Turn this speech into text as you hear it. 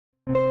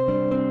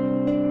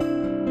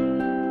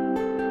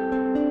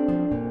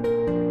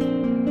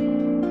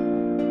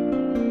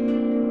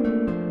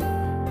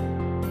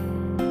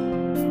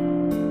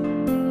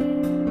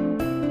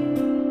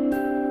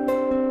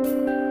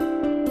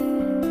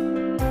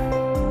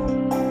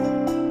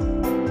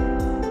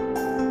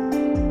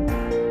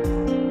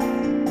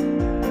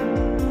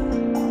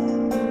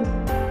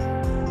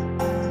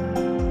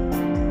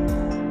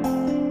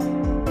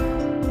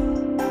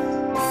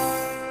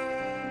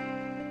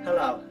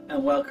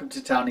welcome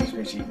to Tony's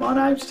Music. My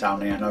name's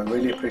Tony and I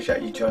really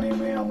appreciate you joining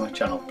me on my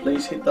channel.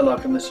 Please hit the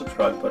like and the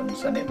subscribe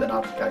buttons and hit the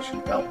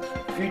notification bell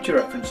for future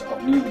reference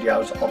of new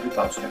videos I'll be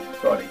posting every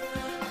Friday.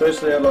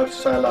 Firstly, I'd like to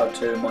say hello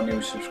to my new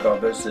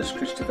subscribers. There's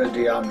Christopher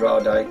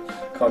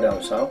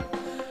Cardoso,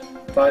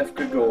 Faith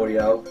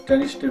Gregorio,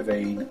 Dennis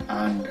Devine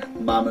and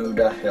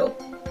Mahmouda Hill.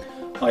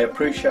 I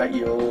appreciate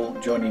you all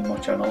joining my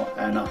channel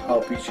and I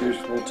hope it's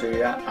useful to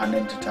you and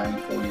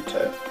entertaining for you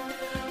too.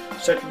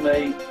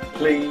 Secondly,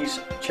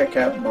 please check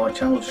out my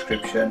channel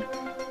description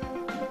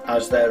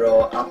as there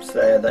are apps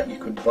there that you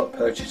could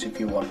purchase if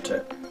you want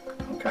to.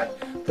 Okay.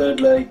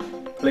 Thirdly,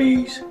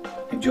 please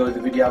enjoy the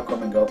video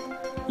coming up.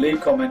 Leave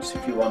comments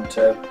if you want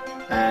to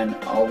and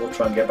I will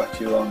try and get back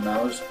to you on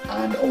those,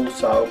 and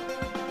also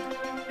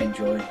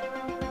enjoy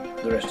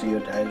the rest of your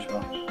day as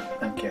well.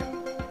 Thank you.